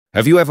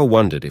Have you ever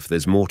wondered if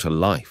there's more to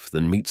life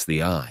than meets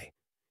the eye,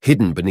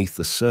 hidden beneath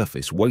the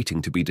surface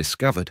waiting to be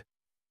discovered?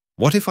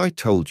 What if I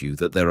told you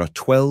that there are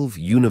 12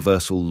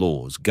 universal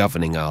laws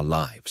governing our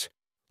lives,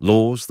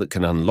 laws that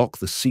can unlock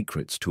the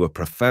secrets to a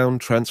profound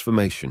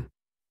transformation?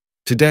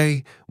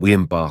 Today, we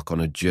embark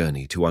on a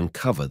journey to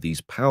uncover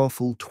these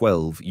powerful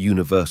 12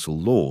 universal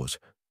laws,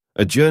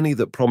 a journey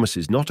that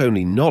promises not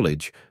only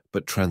knowledge,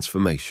 but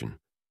transformation.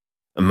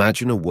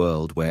 Imagine a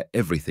world where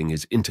everything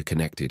is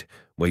interconnected,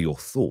 where your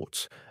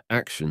thoughts,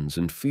 actions,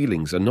 and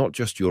feelings are not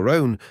just your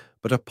own,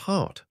 but a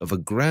part of a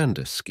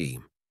grander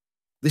scheme.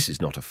 This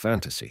is not a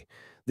fantasy.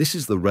 This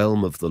is the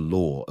realm of the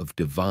law of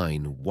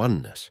divine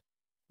oneness.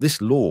 This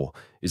law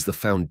is the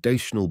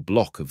foundational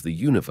block of the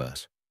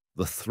universe,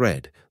 the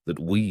thread that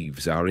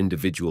weaves our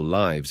individual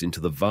lives into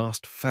the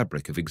vast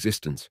fabric of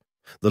existence.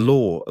 The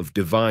law of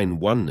divine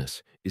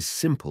oneness is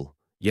simple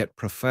yet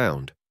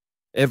profound.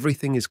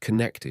 Everything is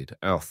connected,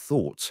 our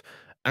thoughts,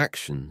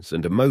 actions,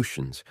 and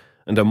emotions,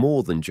 and are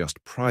more than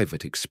just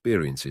private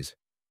experiences.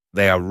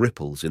 They are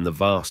ripples in the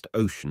vast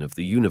ocean of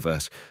the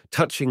universe,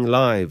 touching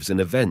lives and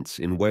events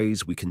in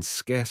ways we can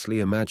scarcely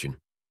imagine.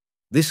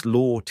 This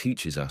law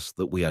teaches us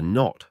that we are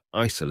not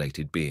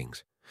isolated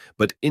beings,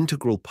 but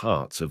integral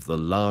parts of the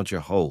larger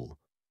whole.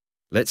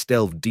 Let's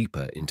delve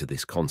deeper into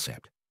this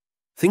concept.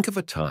 Think of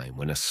a time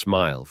when a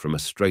smile from a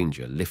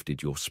stranger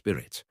lifted your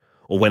spirits,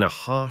 or when a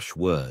harsh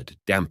word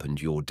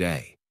dampened your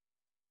day.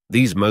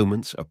 These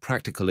moments are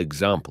practical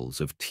examples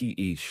of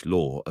T-ish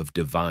law of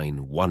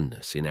divine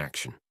oneness in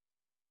action.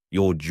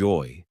 Your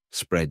joy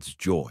spreads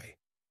joy.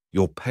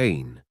 Your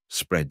pain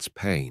spreads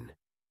pain.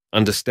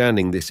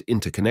 Understanding this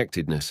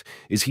interconnectedness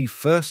is the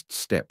first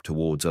step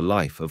towards a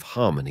life of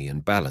harmony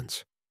and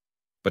balance.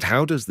 But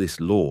how does this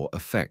law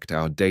affect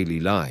our daily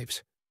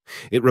lives?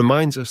 It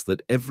reminds us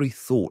that every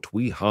thought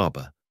we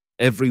harbor,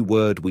 every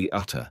word we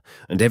utter,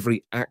 and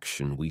every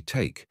action we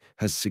take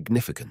has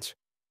significance.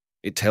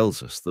 It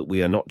tells us that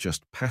we are not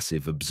just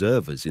passive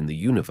observers in the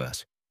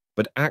universe,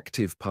 but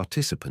active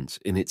participants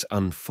in its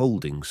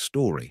unfolding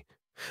story.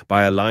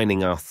 By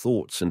aligning our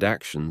thoughts and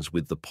actions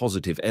with the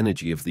positive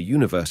energy of the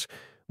universe,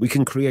 we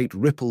can create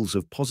ripples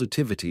of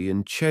positivity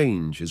and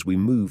change as we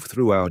move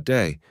through our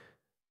day.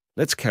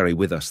 Let's carry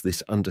with us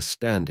this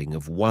understanding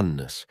of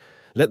oneness.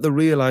 Let the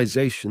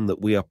realization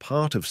that we are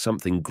part of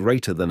something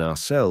greater than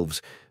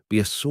ourselves be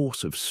a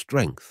source of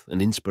strength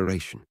and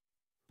inspiration.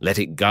 Let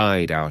it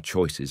guide our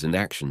choices and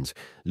actions,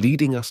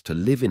 leading us to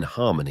live in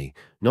harmony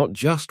not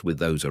just with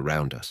those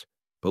around us,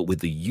 but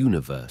with the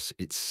universe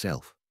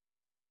itself.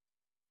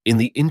 In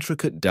the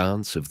intricate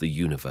dance of the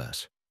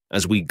universe,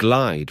 as we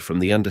glide from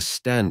the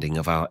understanding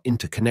of our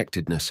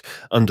interconnectedness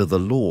under the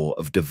law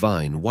of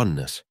divine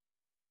oneness,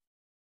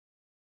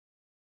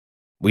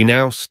 we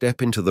now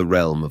step into the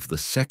realm of the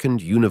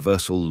second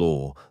universal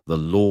law, the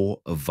law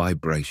of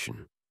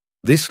vibration.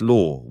 This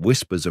law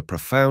whispers a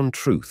profound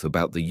truth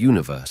about the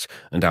universe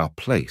and our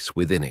place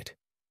within it.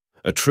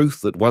 A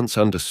truth that, once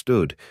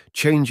understood,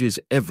 changes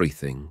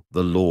everything.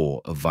 The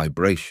law of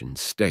vibration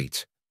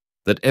states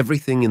that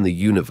everything in the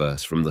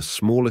universe, from the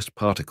smallest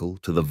particle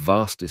to the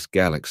vastest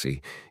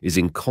galaxy, is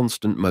in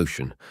constant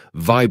motion,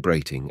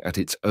 vibrating at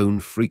its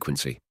own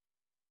frequency.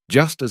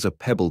 Just as a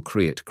pebble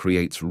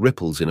creates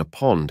ripples in a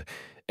pond,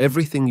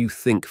 everything you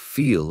think,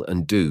 feel,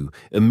 and do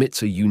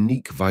emits a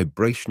unique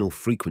vibrational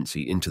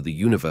frequency into the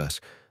universe.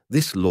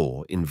 This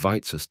law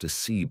invites us to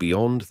see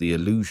beyond the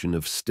illusion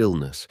of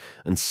stillness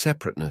and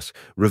separateness,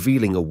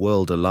 revealing a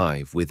world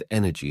alive with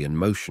energy and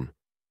motion.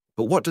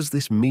 But what does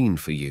this mean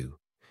for you?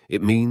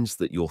 It means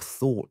that your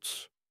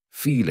thoughts,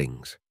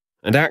 feelings,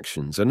 and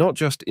actions are not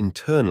just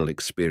internal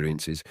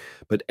experiences,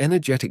 but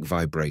energetic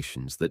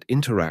vibrations that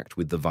interact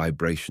with the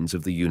vibrations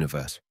of the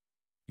universe.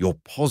 Your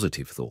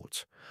positive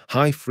thoughts,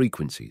 high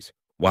frequencies,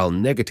 while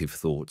negative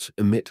thoughts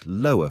emit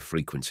lower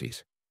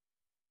frequencies.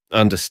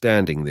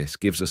 Understanding this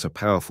gives us a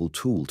powerful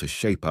tool to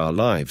shape our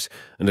lives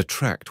and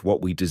attract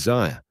what we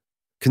desire.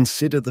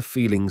 Consider the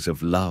feelings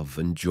of love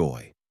and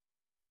joy.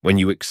 When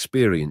you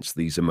experience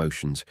these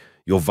emotions,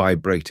 you're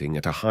vibrating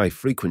at a high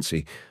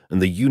frequency,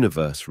 and the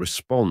universe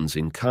responds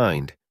in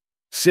kind.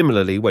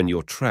 Similarly, when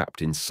you're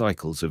trapped in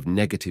cycles of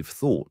negative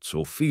thoughts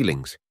or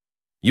feelings,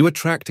 you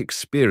attract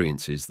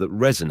experiences that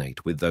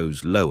resonate with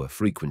those lower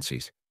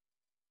frequencies.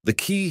 The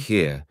key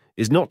here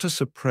is not to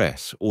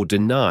suppress or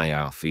deny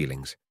our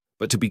feelings,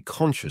 but to be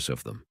conscious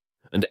of them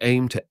and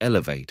aim to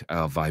elevate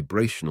our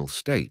vibrational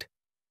state.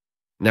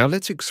 Now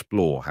let's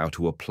explore how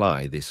to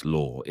apply this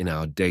law in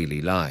our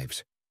daily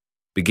lives.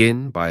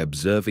 Begin by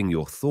observing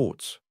your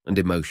thoughts and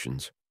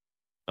emotions.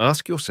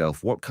 Ask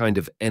yourself, what kind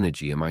of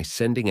energy am I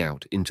sending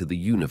out into the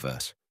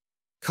universe?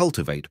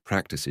 Cultivate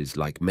practices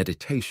like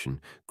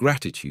meditation,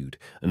 gratitude,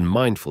 and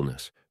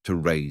mindfulness to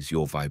raise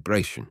your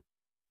vibration.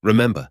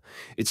 Remember,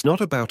 it's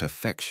not about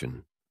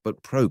affection,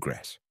 but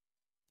progress.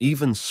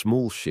 Even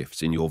small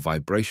shifts in your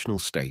vibrational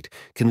state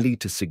can lead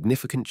to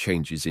significant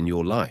changes in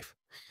your life.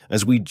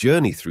 As we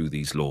journey through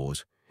these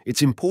laws,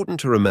 it's important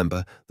to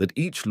remember that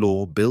each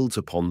law builds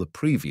upon the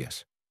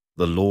previous.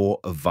 The law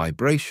of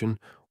vibration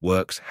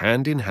works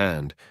hand in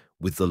hand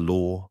with the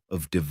law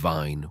of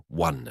divine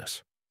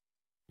oneness.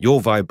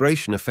 Your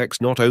vibration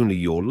affects not only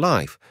your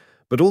life,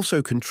 but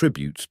also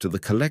contributes to the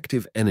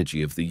collective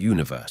energy of the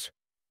universe.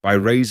 By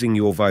raising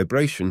your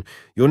vibration,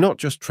 you're not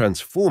just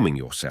transforming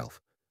yourself,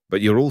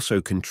 but you're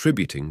also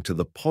contributing to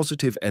the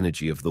positive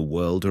energy of the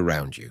world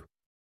around you.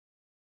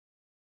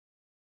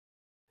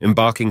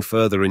 Embarking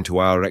further into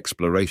our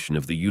exploration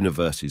of the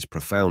universe's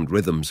profound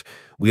rhythms,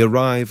 we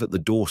arrive at the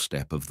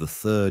doorstep of the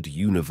third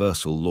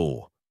universal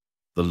law,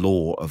 the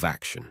law of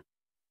action.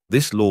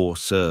 This law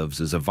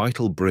serves as a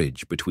vital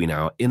bridge between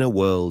our inner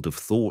world of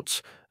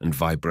thoughts and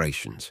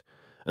vibrations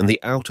and the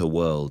outer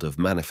world of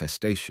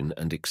manifestation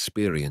and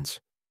experience.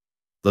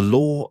 The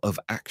law of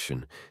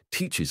action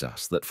teaches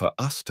us that for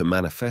us to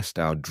manifest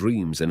our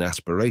dreams and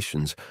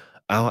aspirations,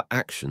 our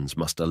actions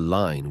must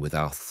align with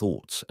our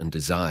thoughts and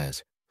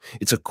desires.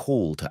 It's a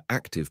call to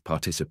active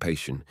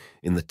participation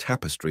in the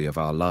tapestry of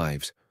our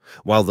lives,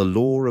 while the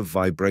law of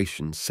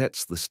vibration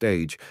sets the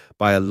stage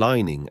by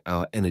aligning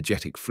our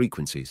energetic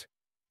frequencies.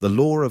 The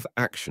law of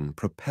action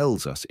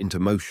propels us into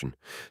motion,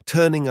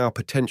 turning our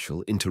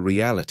potential into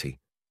reality.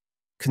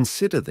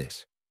 Consider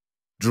this.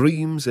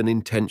 Dreams and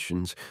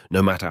intentions,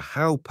 no matter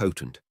how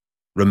potent,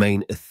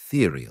 remain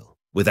ethereal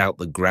without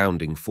the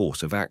grounding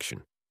force of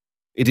action.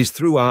 It is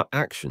through our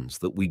actions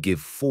that we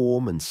give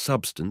form and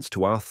substance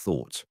to our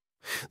thoughts.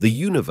 The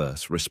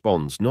universe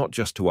responds not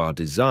just to our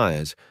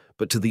desires,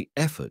 but to the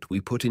effort we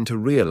put into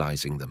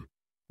realizing them.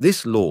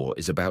 This law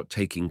is about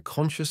taking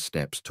conscious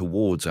steps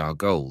towards our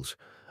goals,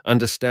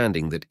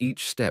 understanding that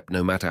each step,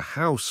 no matter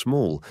how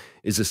small,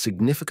 is a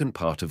significant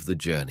part of the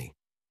journey.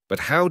 But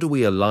how do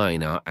we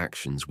align our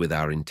actions with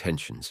our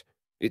intentions?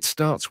 It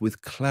starts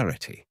with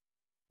clarity.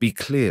 Be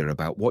clear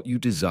about what you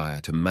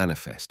desire to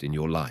manifest in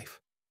your life.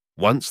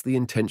 Once the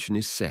intention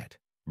is set,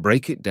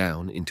 break it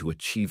down into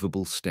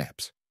achievable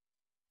steps.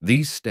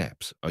 These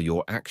steps are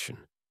your action,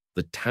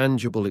 the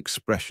tangible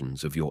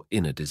expressions of your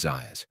inner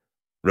desires.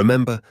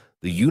 Remember,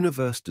 the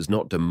universe does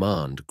not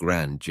demand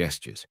grand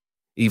gestures.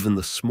 Even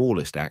the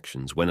smallest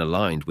actions, when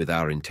aligned with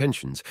our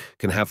intentions,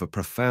 can have a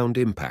profound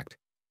impact.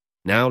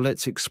 Now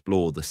let's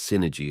explore the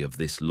synergy of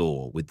this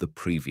law with the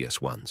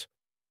previous ones.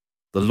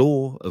 The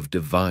law of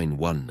divine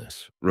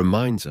oneness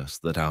reminds us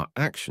that our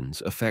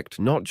actions affect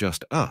not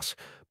just us,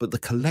 but the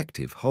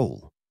collective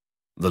whole.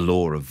 The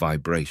law of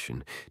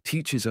vibration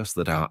teaches us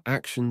that our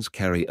actions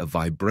carry a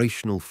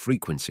vibrational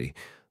frequency.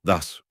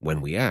 Thus,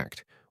 when we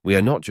act, we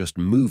are not just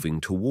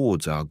moving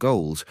towards our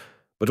goals,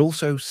 but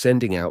also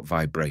sending out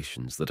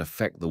vibrations that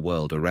affect the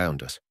world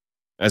around us.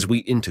 As we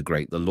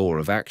integrate the law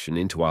of action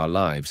into our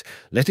lives,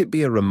 let it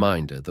be a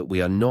reminder that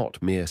we are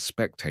not mere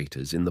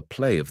spectators in the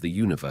play of the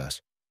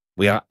universe.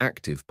 We are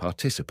active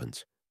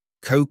participants,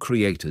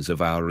 co-creators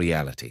of our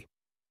reality.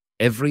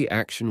 Every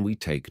action we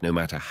take, no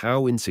matter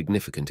how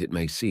insignificant it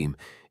may seem,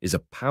 is a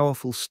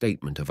powerful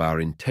statement of our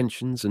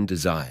intentions and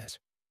desires.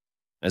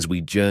 As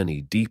we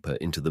journey deeper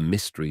into the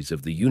mysteries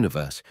of the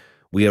universe,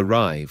 we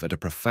arrive at a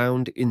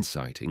profound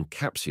insight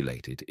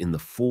encapsulated in the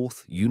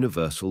fourth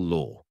universal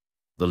law,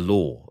 the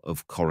law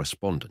of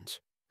correspondence.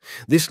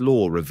 This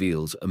law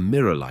reveals a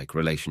mirror-like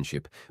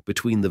relationship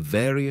between the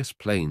various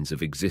planes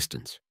of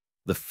existence,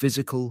 the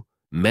physical,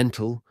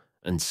 mental,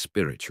 and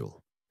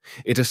spiritual.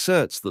 It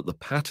asserts that the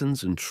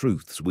patterns and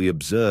truths we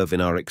observe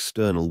in our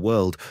external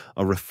world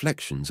are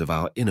reflections of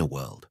our inner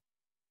world.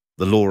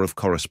 The law of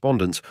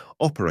correspondence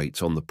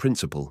operates on the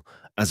principle,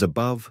 as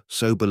above,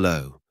 so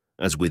below,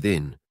 as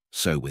within,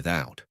 so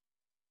without.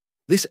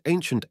 This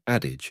ancient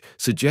adage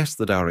suggests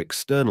that our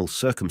external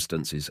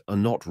circumstances are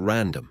not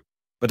random,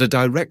 but are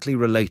directly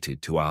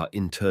related to our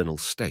internal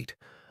state.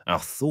 Our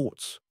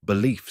thoughts,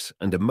 beliefs,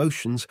 and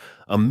emotions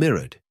are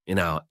mirrored in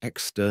our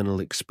external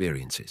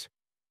experiences.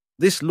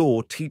 This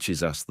law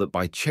teaches us that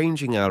by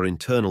changing our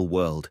internal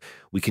world,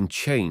 we can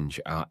change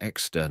our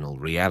external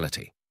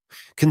reality.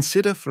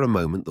 Consider for a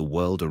moment the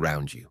world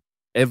around you.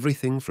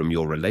 Everything from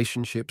your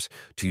relationships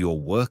to your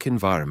work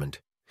environment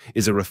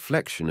is a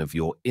reflection of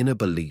your inner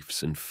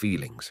beliefs and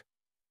feelings.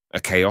 A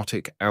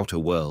chaotic outer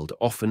world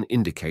often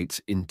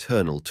indicates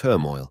internal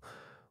turmoil,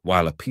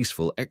 while a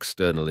peaceful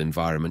external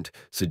environment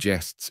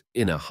suggests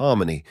inner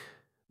harmony.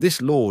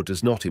 This law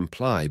does not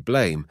imply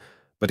blame,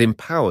 but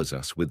empowers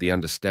us with the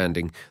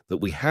understanding that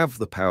we have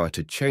the power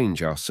to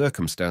change our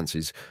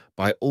circumstances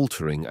by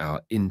altering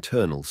our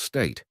internal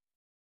state.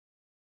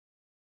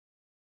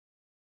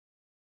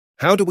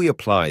 How do we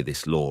apply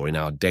this law in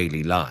our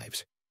daily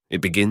lives? It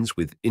begins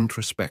with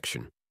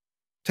introspection.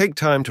 Take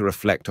time to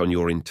reflect on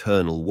your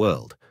internal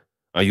world.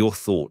 Are your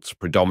thoughts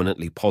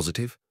predominantly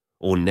positive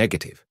or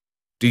negative?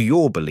 Do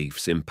your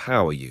beliefs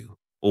empower you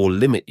or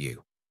limit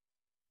you?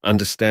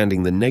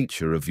 Understanding the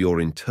nature of your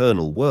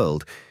internal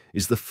world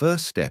is the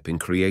first step in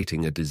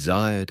creating a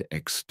desired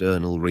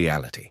external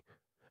reality.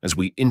 As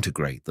we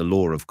integrate the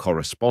law of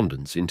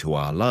correspondence into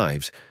our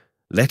lives,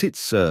 let it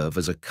serve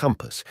as a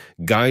compass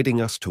guiding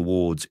us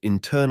towards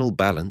internal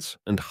balance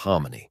and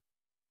harmony.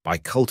 By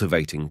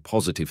cultivating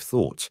positive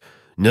thoughts,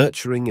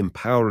 nurturing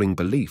empowering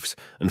beliefs,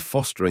 and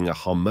fostering a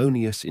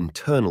harmonious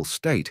internal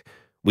state,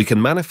 We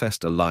can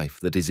manifest a life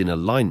that is in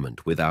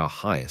alignment with our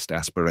highest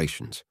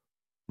aspirations.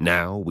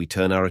 Now we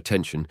turn our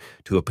attention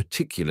to a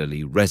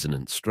particularly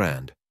resonant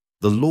strand,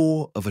 the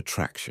law of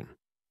attraction.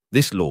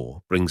 This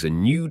law brings a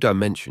new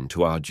dimension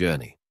to our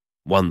journey,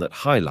 one that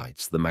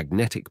highlights the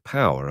magnetic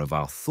power of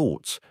our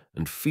thoughts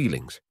and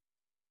feelings.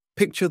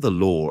 Picture the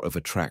law of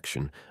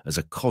attraction as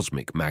a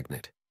cosmic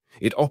magnet.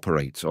 It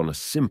operates on a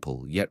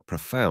simple yet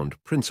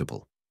profound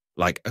principle.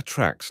 Like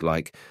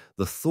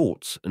the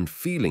thoughts and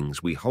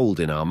feelings we hold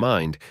in our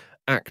mind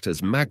act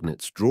as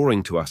magnets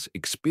drawing to us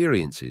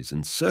experiences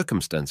and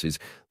circumstances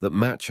that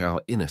match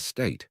our inner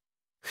state.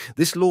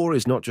 This law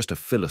is not just a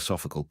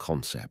philosophical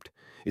concept.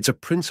 It's a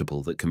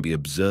principle that can be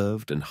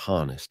observed and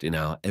harnessed in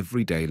our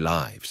everyday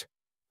lives.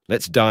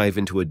 Let's dive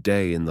into a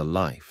day in the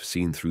life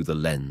seen through the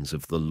lens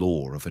of the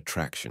law of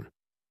attraction.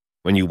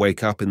 When you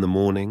wake up in the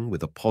morning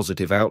with a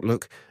positive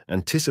outlook,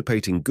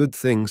 anticipating good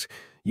things,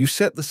 you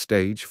set the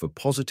stage for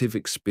positive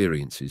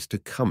experiences to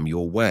come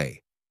your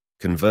way.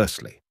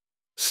 Conversely,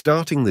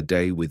 starting the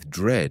day with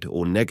dread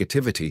or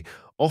negativity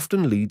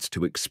often leads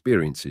to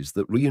experiences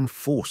that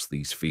reinforce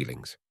these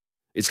feelings.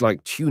 It's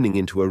like tuning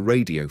into a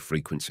radio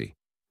frequency.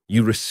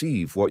 You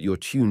receive what you're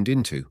tuned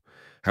into.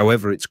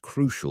 However, it's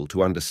crucial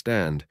to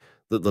understand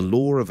that the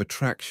law of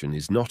attraction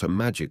is not a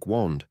magic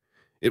wand.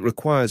 It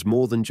requires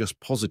more than just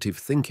positive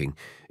thinking.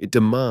 It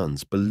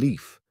demands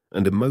belief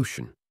and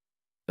emotion.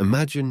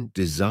 Imagine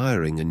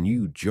desiring a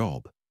new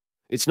job.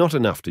 It's not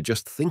enough to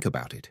just think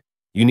about it.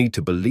 You need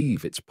to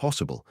believe it's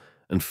possible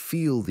and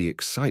feel the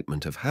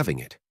excitement of having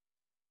it.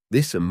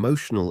 This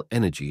emotional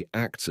energy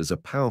acts as a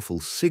powerful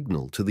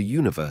signal to the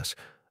universe,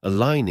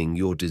 aligning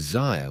your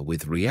desire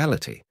with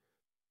reality.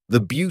 The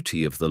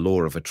beauty of the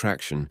law of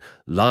attraction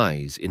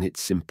lies in its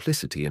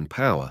simplicity and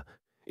power.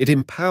 It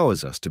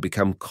empowers us to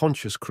become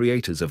conscious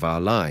creators of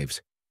our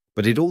lives,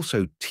 but it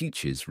also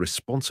teaches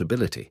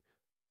responsibility.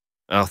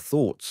 Our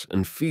thoughts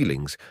and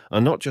feelings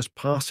are not just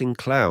passing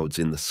clouds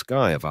in the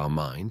sky of our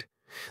mind.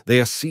 They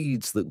are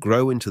seeds that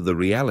grow into the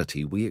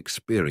reality we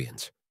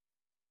experience.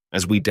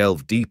 As we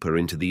delve deeper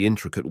into the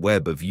intricate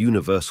web of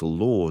universal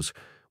laws,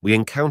 we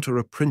encounter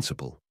a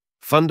principle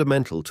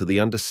fundamental to the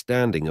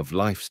understanding of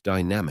life's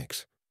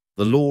dynamics,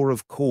 the law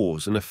of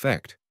cause and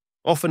effect,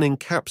 often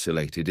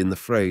encapsulated in the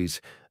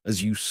phrase,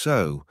 "As you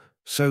sow,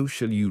 so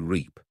shall you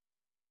reap."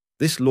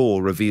 This law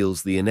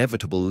reveals the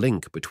inevitable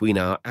link between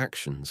our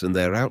actions and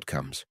their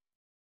outcomes.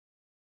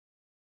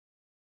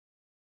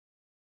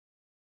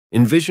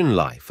 Envision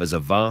life as a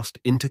vast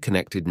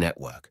interconnected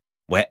network,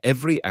 where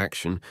every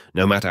action,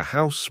 no matter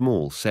how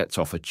small, sets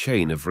off a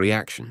chain of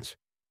reactions.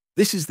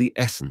 This is the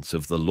essence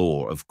of the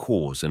law of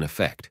cause and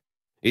effect.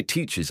 It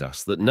teaches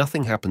us that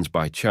nothing happens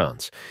by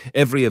chance.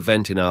 Every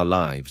event in our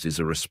lives is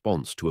a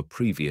response to a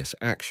previous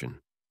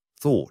action,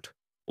 thought,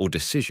 or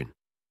decision.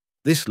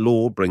 This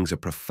law brings a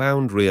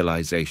profound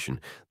realization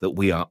that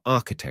we are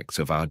architects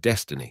of our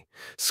destiny,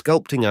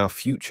 sculpting our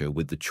future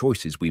with the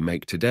choices we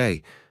make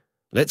today.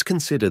 Let's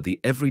consider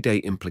the everyday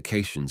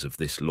implications of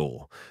this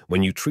law.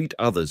 When you treat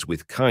others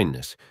with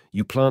kindness,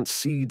 you plant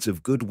seeds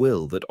of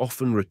goodwill that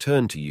often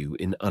return to you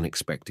in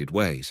unexpected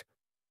ways.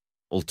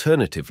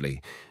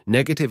 Alternatively,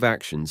 negative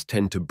actions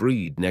tend to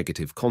breed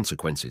negative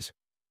consequences.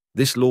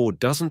 This law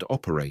doesn't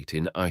operate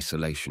in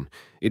isolation.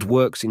 It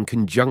works in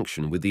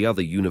conjunction with the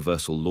other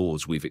universal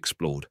laws we've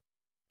explored.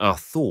 Our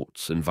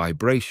thoughts and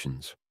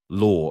vibrations,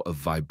 law of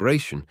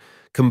vibration,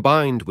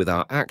 combined with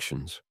our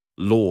actions,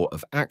 law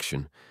of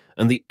action,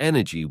 and the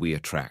energy we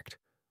attract,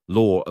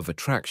 law of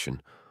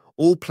attraction,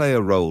 all play a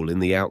role in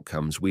the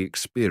outcomes we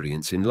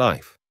experience in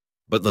life.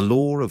 But the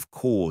law of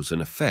cause and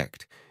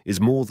effect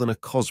is more than a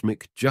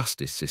cosmic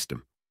justice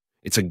system.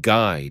 It's a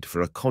guide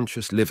for a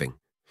conscious living.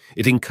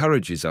 It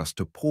encourages us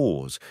to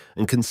pause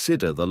and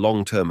consider the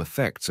long-term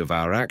effects of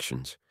our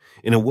actions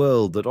in a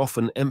world that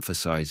often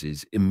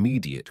emphasizes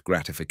immediate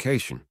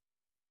gratification.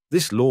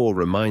 This law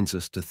reminds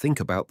us to think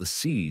about the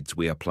seeds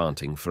we are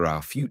planting for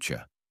our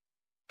future.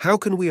 How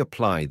can we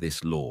apply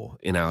this law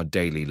in our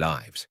daily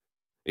lives?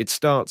 It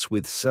starts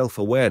with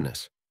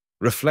self-awareness.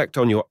 Reflect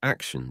on your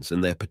actions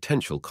and their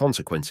potential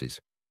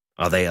consequences.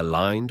 Are they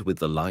aligned with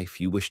the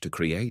life you wish to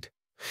create?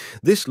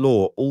 This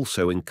law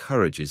also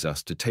encourages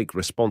us to take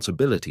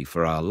responsibility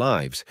for our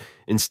lives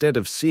instead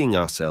of seeing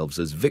ourselves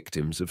as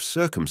victims of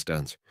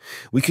circumstance.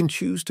 We can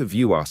choose to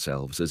view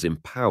ourselves as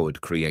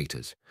empowered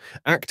creators,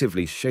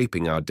 actively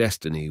shaping our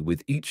destiny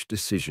with each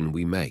decision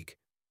we make.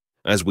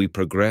 As we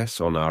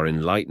progress on our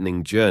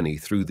enlightening journey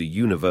through the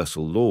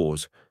universal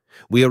laws,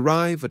 we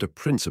arrive at a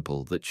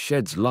principle that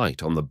sheds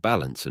light on the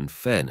balance and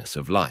fairness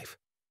of life,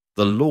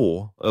 the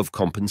law of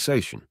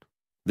compensation.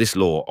 This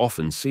law,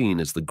 often seen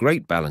as the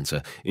great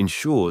balancer,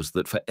 ensures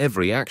that for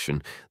every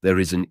action there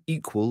is an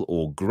equal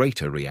or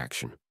greater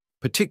reaction,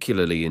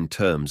 particularly in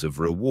terms of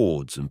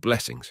rewards and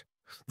blessings.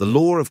 The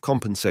law of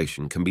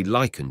compensation can be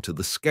likened to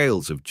the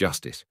scales of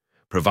justice,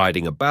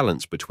 providing a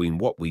balance between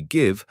what we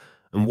give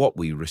and what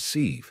we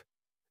receive.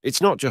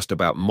 It's not just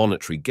about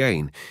monetary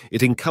gain,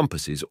 it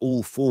encompasses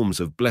all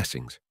forms of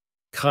blessings,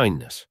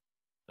 kindness,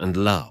 and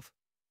love.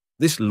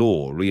 This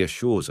law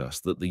reassures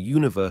us that the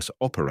universe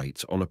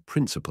operates on a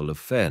principle of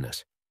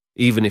fairness.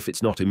 Even if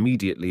it's not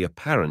immediately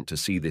apparent to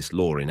see this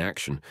law in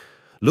action,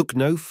 look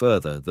no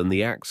further than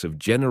the acts of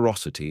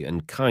generosity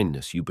and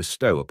kindness you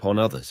bestow upon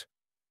others.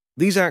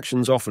 These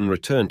actions often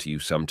return to you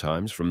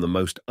sometimes from the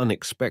most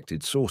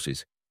unexpected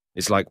sources.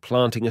 It's like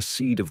planting a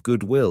seed of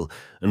goodwill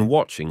and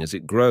watching as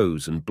it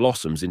grows and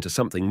blossoms into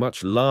something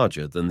much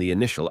larger than the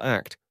initial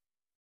act.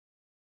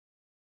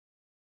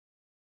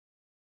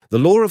 The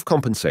law of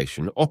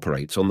compensation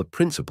operates on the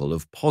principle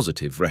of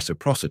positive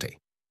reciprocity.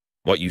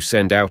 What you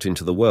send out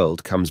into the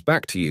world comes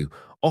back to you,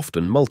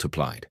 often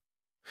multiplied.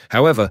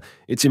 However,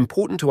 it's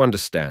important to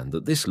understand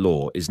that this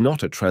law is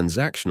not a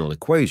transactional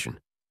equation.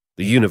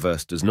 The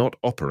universe does not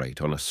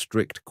operate on a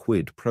strict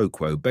quid pro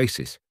quo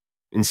basis.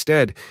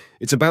 Instead,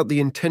 it's about the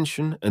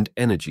intention and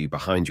energy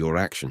behind your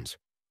actions.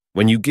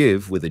 When you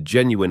give with a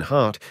genuine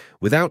heart,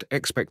 without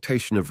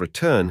expectation of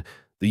return,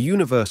 the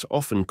universe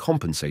often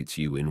compensates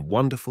you in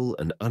wonderful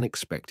and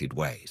unexpected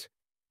ways.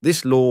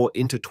 This law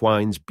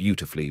intertwines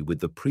beautifully with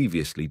the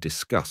previously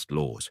discussed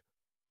laws.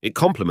 It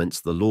complements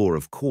the law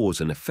of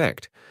cause and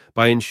effect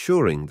by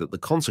ensuring that the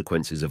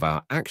consequences of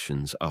our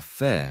actions are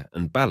fair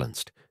and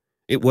balanced.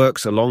 It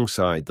works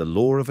alongside the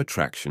law of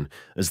attraction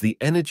as the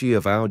energy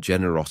of our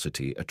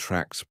generosity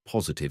attracts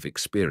positive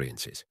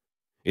experiences.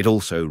 It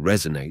also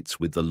resonates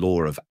with the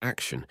law of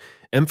action,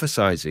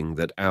 emphasizing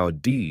that our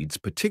deeds,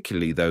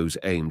 particularly those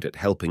aimed at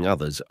helping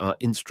others, are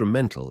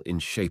instrumental in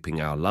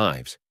shaping our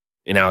lives.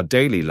 In our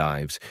daily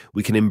lives,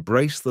 we can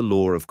embrace the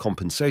law of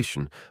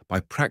compensation by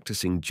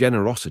practicing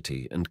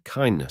generosity and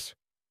kindness.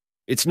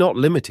 It's not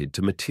limited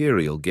to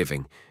material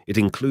giving. It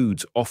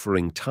includes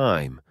offering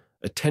time,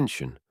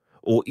 attention,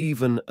 or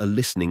even a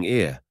listening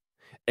ear.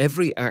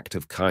 Every act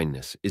of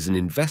kindness is an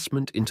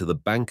investment into the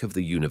bank of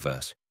the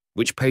universe,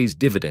 which pays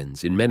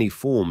dividends in many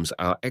forms.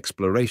 Our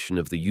exploration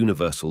of the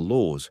universal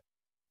laws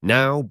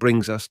now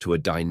brings us to a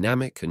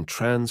dynamic and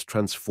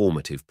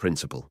transformative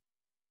principle: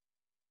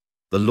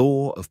 the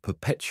law of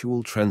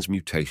perpetual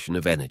transmutation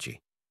of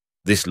energy.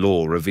 This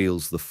law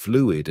reveals the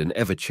fluid and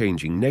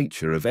ever-changing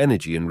nature of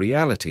energy and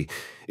reality.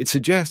 It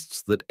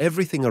suggests that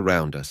everything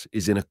around us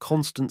is in a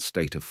constant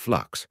state of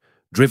flux,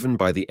 driven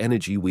by the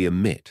energy we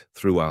emit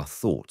through our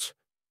thoughts,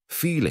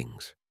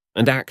 feelings,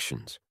 and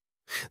actions.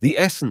 The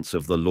essence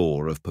of the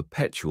law of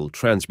perpetual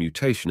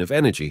transmutation of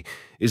energy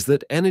is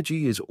that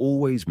energy is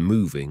always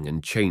moving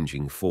and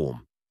changing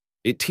form.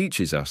 It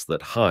teaches us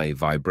that high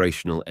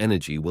vibrational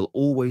energy will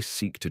always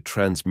seek to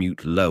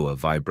transmute lower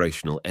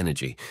vibrational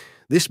energy.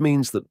 This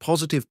means that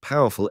positive,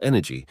 powerful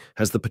energy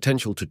has the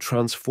potential to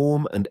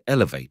transform and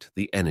elevate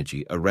the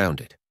energy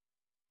around it.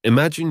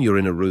 Imagine you're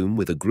in a room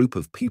with a group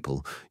of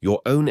people.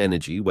 Your own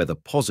energy, whether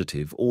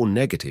positive or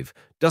negative,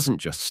 doesn't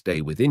just stay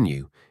within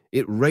you,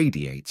 it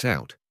radiates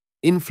out,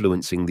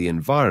 influencing the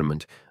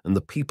environment and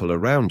the people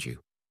around you.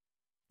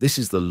 This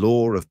is the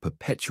law of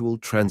perpetual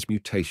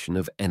transmutation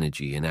of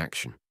energy in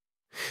action.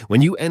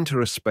 When you enter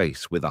a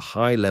space with a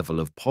high level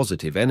of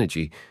positive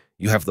energy,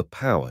 you have the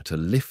power to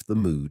lift the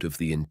mood of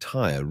the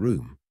entire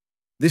room.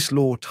 This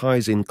law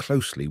ties in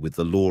closely with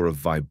the law of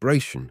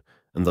vibration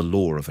and the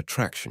law of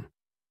attraction.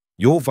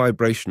 Your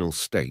vibrational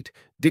state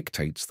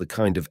dictates the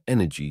kind of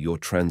energy you're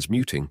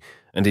transmuting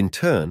and, in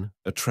turn,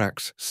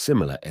 attracts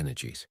similar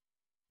energies.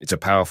 It's a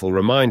powerful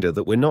reminder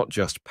that we're not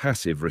just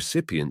passive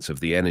recipients of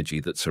the energy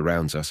that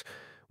surrounds us,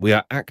 we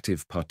are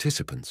active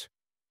participants,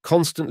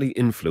 constantly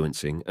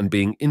influencing and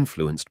being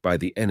influenced by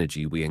the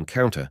energy we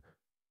encounter.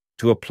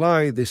 To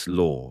apply this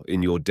law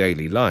in your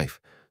daily life,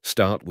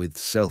 start with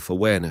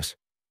self-awareness.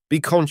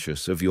 Be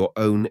conscious of your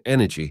own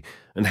energy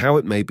and how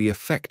it may be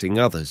affecting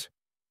others.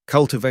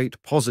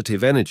 Cultivate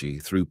positive energy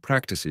through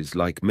practices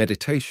like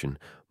meditation,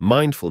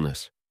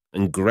 mindfulness,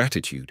 and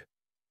gratitude.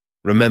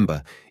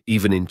 Remember,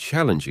 even in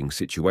challenging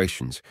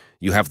situations,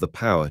 you have the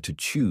power to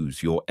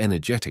choose your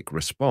energetic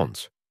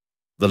response.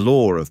 The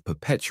law of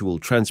perpetual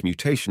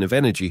transmutation of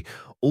energy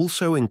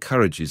also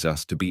encourages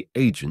us to be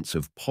agents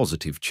of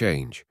positive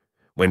change.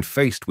 When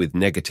faced with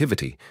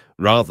negativity,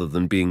 rather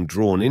than being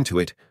drawn into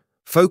it,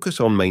 focus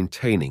on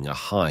maintaining a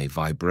high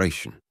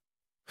vibration.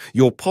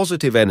 Your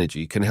positive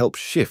energy can help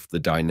shift the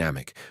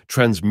dynamic,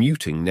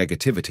 transmuting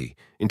negativity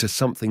into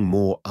something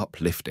more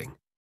uplifting.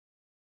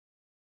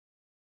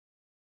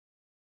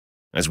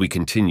 As we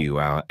continue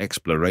our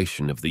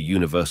exploration of the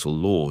universal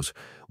laws,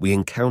 we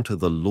encounter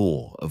the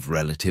law of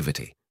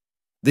relativity.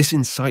 This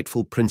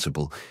insightful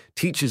principle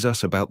teaches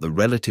us about the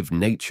relative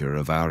nature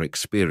of our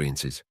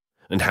experiences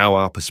and how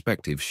our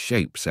perspective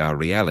shapes our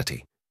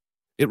reality.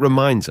 It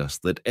reminds us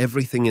that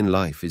everything in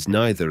life is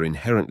neither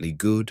inherently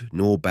good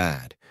nor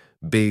bad,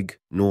 big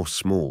nor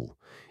small,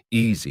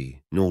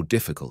 easy nor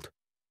difficult.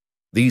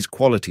 These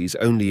qualities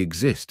only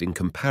exist in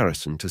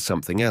comparison to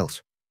something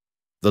else.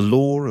 The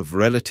law of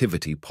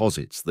relativity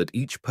posits that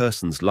each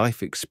person's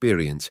life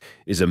experience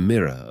is a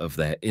mirror of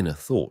their inner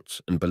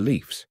thoughts and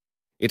beliefs.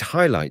 It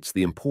highlights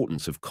the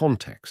importance of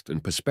context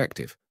and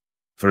perspective.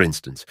 For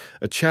instance,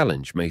 a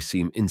challenge may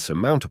seem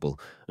insurmountable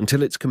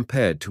until it's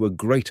compared to a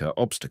greater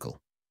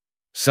obstacle.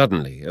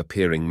 Suddenly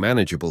appearing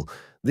manageable,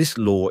 This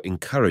law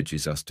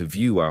encourages us to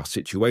view our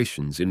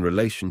situations in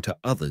relation to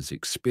others'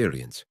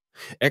 experiences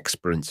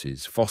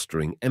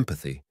fostering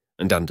empathy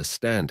and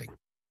understanding.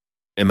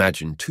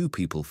 Imagine two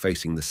people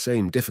facing the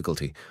same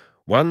difficulty.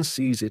 One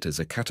sees it as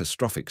a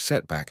catastrophic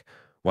setback,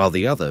 while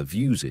the other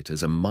views it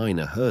as a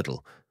minor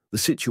hurdle. The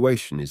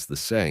situation is the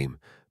same,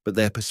 but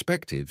their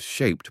perspectives,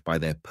 shaped by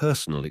their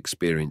personal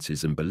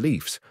experiences and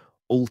beliefs,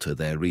 alter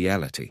their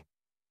reality.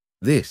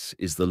 This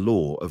is the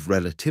law of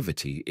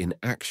relativity in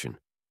action.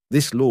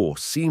 This law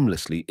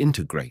seamlessly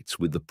integrates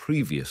with the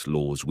previous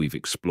laws we've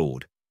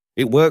explored.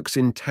 It works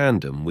in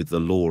tandem with the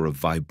law of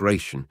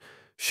vibration,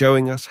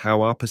 showing us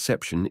how our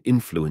perception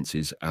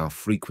influences our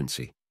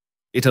frequency.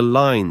 It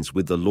aligns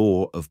with the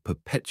law of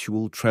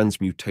perpetual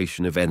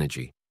transmutation of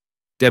energy,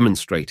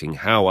 demonstrating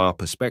how our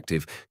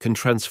perspective can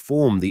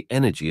transform the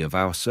energy of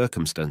our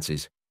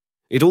circumstances.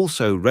 It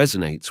also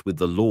resonates with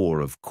the law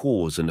of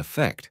cause and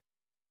effect,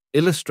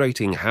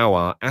 illustrating how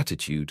our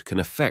attitude can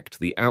affect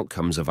the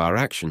outcomes of our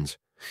actions.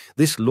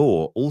 This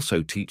law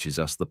also teaches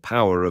us the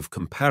power of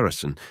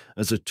comparison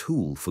as a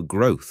tool for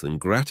growth and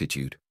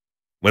gratitude.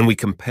 When we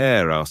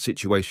compare our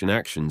situation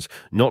actions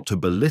not to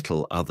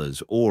belittle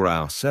others or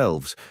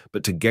ourselves,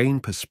 but to gain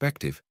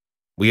perspective,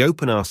 we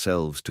open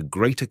ourselves to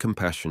greater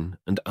compassion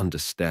and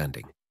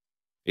understanding.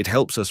 It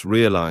helps us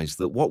realize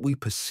that what we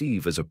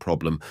perceive as a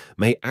problem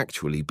may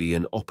actually be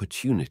an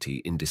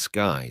opportunity in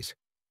disguise.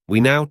 We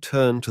now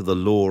turn to the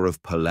law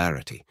of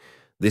polarity.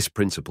 This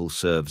principle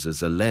serves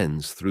as a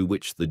lens through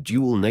which the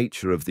dual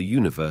nature of the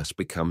universe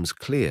becomes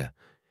clear.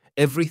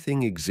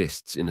 Everything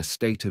exists in a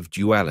state of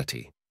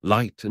duality,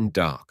 light and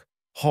dark,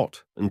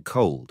 hot and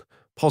cold,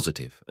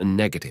 positive and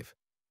negative.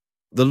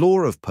 The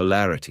law of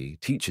polarity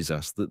teaches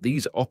us that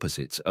these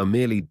opposites are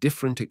merely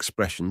different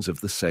expressions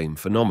of the same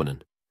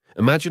phenomenon.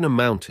 Imagine a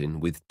mountain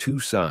with two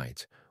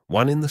sides,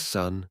 one in the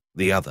sun,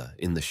 the other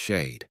in the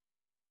shade.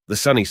 The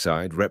sunny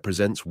side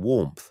represents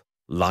warmth,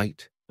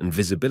 light, and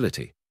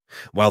visibility,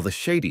 while the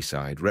shady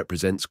side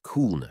represents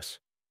coolness,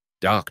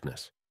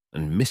 darkness,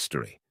 and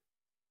mystery.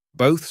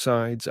 Both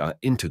sides are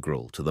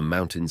integral to the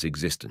mountain's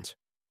existence.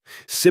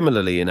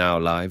 Similarly, in our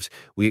lives,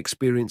 we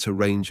experience a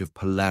range of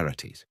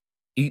polarities,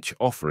 each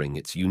offering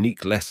its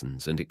unique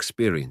lessons and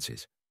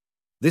experiences.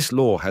 This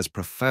law has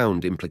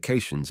profound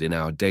implications in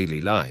our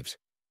daily lives.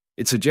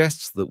 It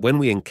suggests that when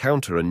we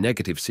encounter a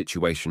negative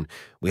situation,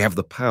 we have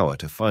the power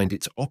to find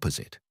its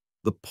opposite,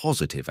 the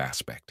positive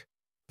aspect.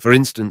 For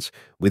instance,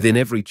 within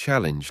every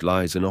challenge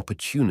lies an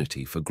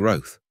opportunity for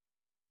growth.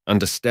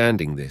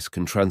 Understanding this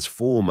can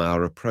transform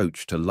our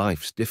approach to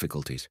life's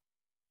difficulties.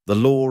 The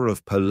law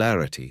of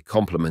polarity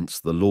complements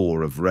the law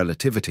of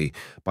relativity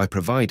by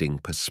providing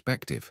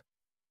perspective.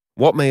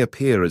 What may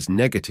appear as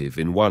negative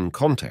in one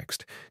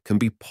context can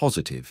be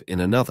positive in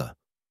another.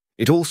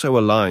 It also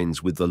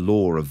aligns with the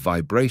law of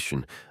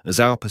vibration, as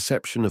our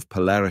perception of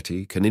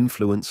polarity can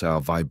influence our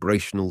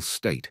vibrational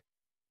state.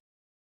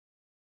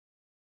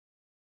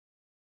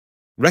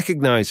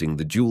 Recognizing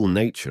the dual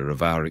nature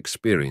of our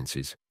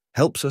experiences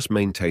helps us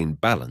maintain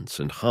balance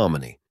and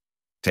harmony.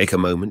 Take a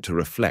moment to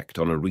reflect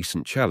on a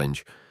recent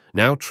challenge.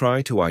 Now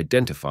try to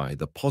identify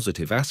the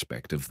positive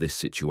aspect of this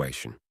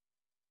situation.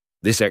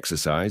 This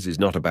exercise is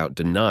not about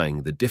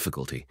denying the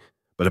difficulty,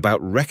 but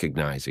about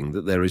recognizing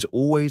that there is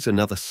always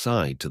another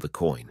side to the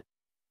coin.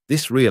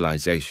 This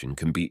realization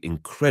can be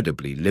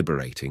incredibly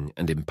liberating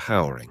and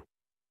empowering.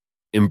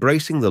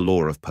 Embracing the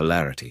law of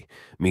polarity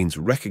means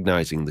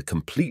recognizing the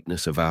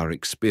completeness of our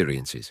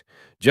experiences.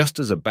 Just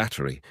as a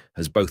battery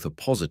has both a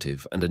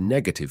positive and a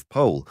negative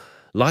pole,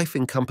 life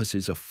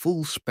encompasses a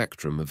full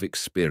spectrum of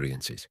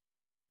experiences,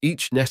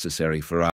 each necessary for our